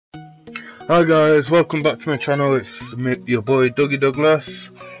Hi guys, welcome back to my channel. It's me, your boy Dougie Douglas,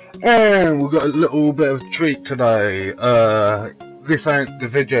 and we've got a little bit of a treat today. This ain't the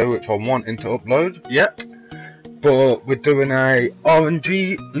video which I'm wanting to upload yet, but we're doing a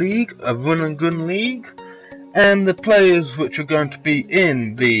RNG league, a run and gun league, and the players which are going to be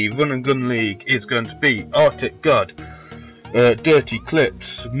in the run and gun league is going to be Arcticgod, Dirty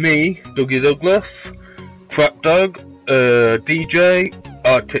Clips, me, Dougie Douglas, Arcticgod, DJ,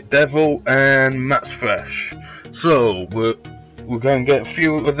 Arctic Devil, and Matt's Fresh. So we're going to get a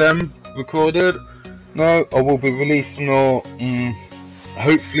few of them recorded. Now I will be releasing them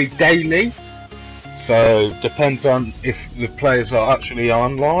hopefully daily. So depends on if the players are actually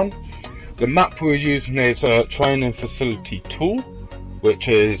online. The map we're using is a training facility tool, which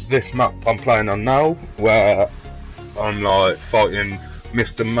is this map I'm playing on now, where I'm like fighting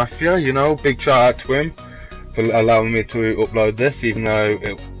Mr. Mafia. You know, big shout out to him for allowing me to upload this, even though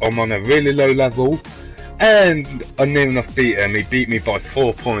I'm on a really low level, and I near enough beat him. He beat me by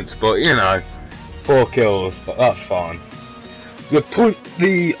 4 points, but you know, 4 kills, but that's fine.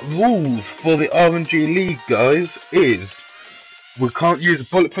 The rules for the RNG League, guys, is we can't use a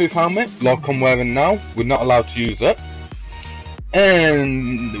bulletproof helmet like I'm wearing now. We're not allowed to use it,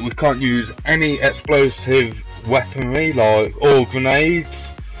 and we can't use any explosive weaponry like all grenades.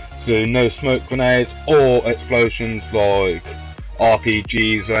 So no smoke grenades or explosions like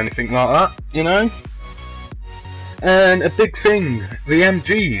RPGs or anything like that, you know. And a big thing, the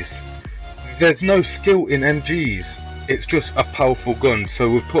MGs. There's no skill in MGs. It's just a powerful gun. So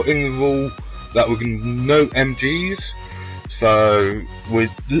we've put in the rule that we can no MGs. So we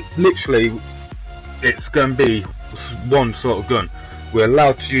literally, it's going to be one sort of gun. We're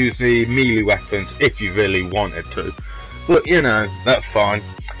allowed to use the melee weapons if you really wanted to, but you know, that's fine.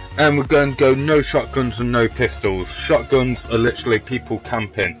 And we're going to go no shotguns and no pistols. Shotguns are literally people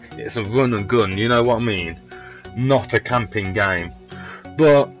camping. It's a run and gun, you know what I mean? Not a camping game.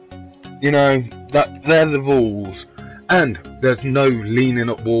 But, you know, they're the rules. And there's no leaning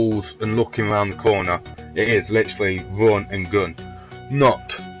up walls and looking around the corner. It is literally run and gun.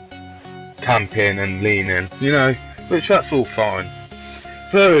 Not camping and leaning, you know, which that's all fine.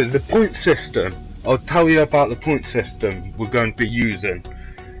 So, the point system. I'll tell you about the point system we're going to be using.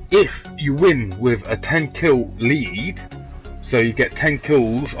 If you win with a 10 kill lead, so you get 10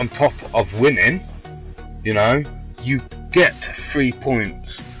 kills on top of winning, you know, you get 3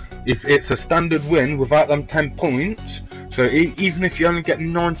 points. If it's a standard win without them 10 points, so even if you only get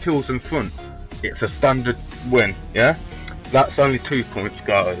 9 kills in front, it's a standard win, yeah? That's only 2 points,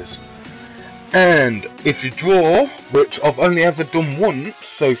 guys. And if you draw, which I've only ever done once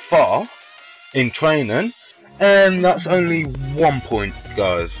so far in training, and that's only 1 point,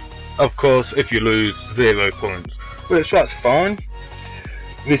 guys. Of course, if you lose, 0 points, which that's fine.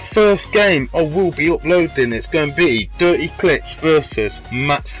 The first game I will be uploading is going to be Dirty Clips versus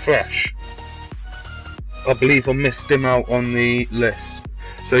Matt's Fresh. I believe I missed him out on the list.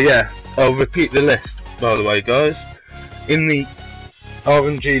 So yeah, I'll repeat the list, by the way, guys. In the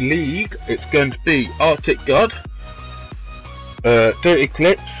RNG League, it's going to be Arcticgod, Dirty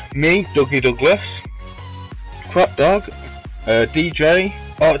Clips, me, Dougie Douglas, Arcticgod, DJ,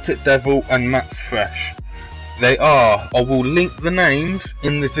 Arctic Devil, and Matt's Fresh. They are, I will link the names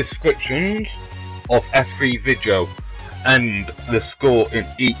in the descriptions of every video and the score in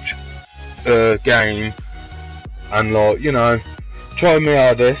each game, and like, you know, try me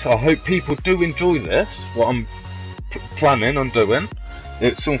out of this. I hope people do enjoy this, what I'm planning on doing.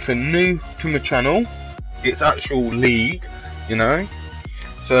 It's something new to my channel, it's actual league, you know,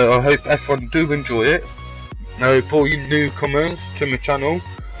 so I hope everyone do enjoy it. Now, for you newcomers to my channel,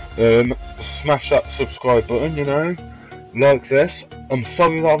 smash that subscribe button, you know, like this. I'm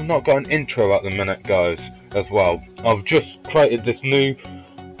sorry that I've not got an intro at the minute, guys, as well. I've just created this new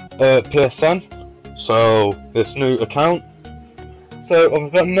PSN, so this new account, so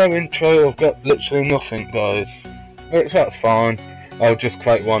I've got no intro, I've got literally nothing, guys, which that's fine. I'll just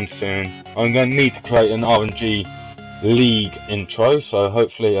create one soon. I'm going to need to create an RNG League intro, so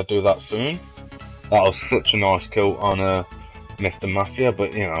hopefully I do that soon. That was such a nice kill on Mr. Mafia,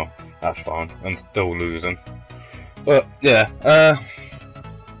 but you know, that's fine. I'm still losing. But yeah,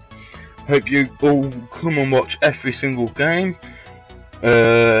 hope you all come and watch every single game.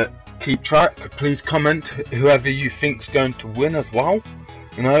 Keep track. Please comment whoever you think's going to win as well.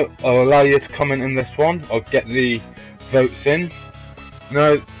 You know, I'll allow you to comment in this one. I'll get the votes in. You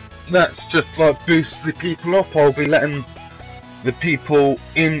know, that's just like boost the people up. I'll be letting the people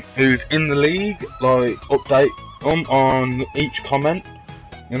in who's in the league like update them on each comment,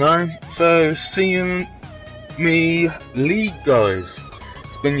 you know. So see you in me league, guys.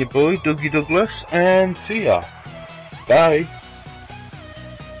 been your boy, Dougie Douglas, and see ya. Bye.